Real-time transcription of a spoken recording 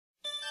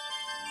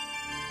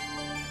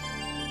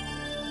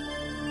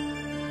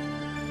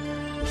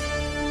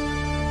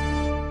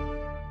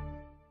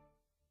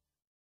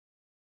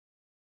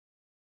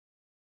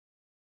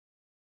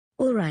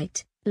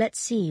Alright, let's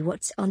see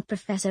what's on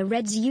Professor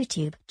Red's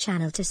YouTube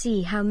channel to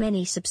see how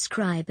many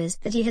subscribers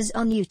that he has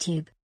on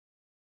YouTube.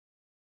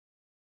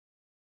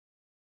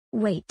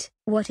 Wait,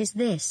 what is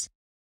this?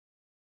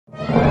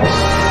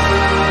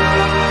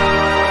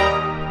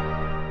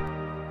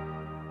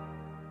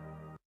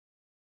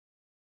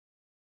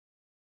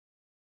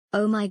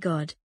 Oh my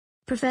god.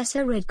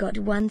 Professor Red got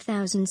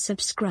 1000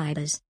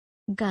 subscribers.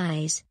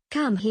 Guys,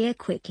 come here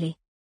quickly.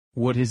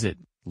 What is it,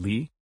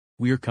 Lee?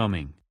 We're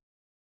coming.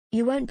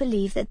 You won't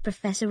believe that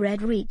Professor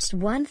Red reached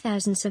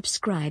 1000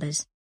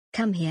 subscribers.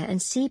 Come here and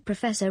see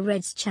Professor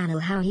Red's channel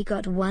how he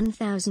got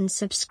 1000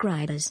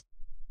 subscribers.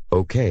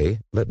 Okay,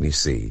 let me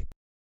see.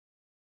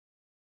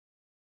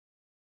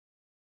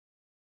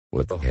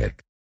 What the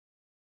heck?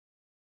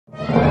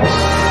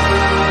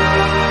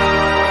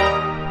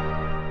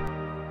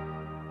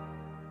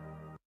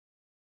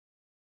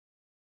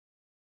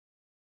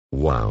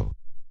 Wow.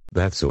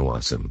 That's so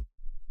awesome.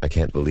 I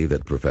can't believe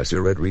that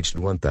Professor Red reached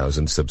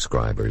 1000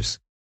 subscribers.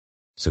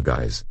 So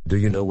guys, do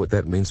you know what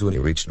that means when he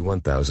reached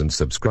 1000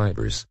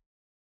 subscribers?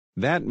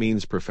 That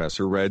means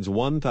Professor Red's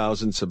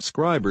 1000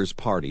 subscribers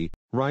party,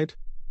 right?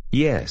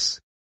 Yes.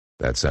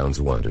 That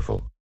sounds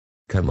wonderful.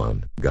 Come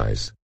on,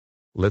 guys.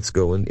 Let's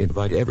go and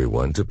invite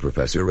everyone to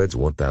Professor Red's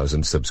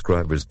 1000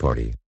 subscribers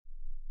party.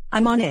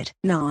 I'm on it,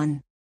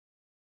 Non.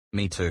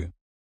 Me too.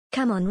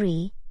 Come on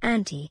Re,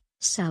 Auntie,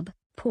 Sub,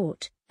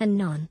 Port, and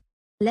Non.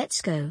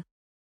 Let's go.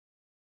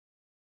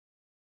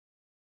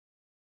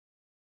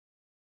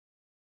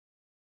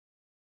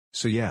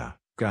 So yeah,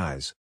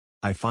 guys.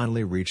 I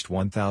finally reached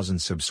 1000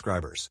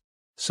 subscribers.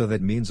 So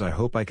that means I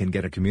hope I can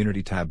get a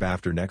community tab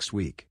after next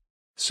week.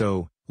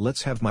 So,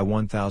 let's have my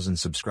 1000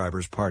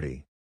 subscribers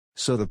party.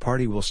 So the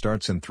party will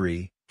start in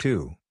 3,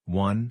 2,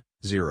 1,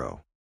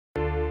 0.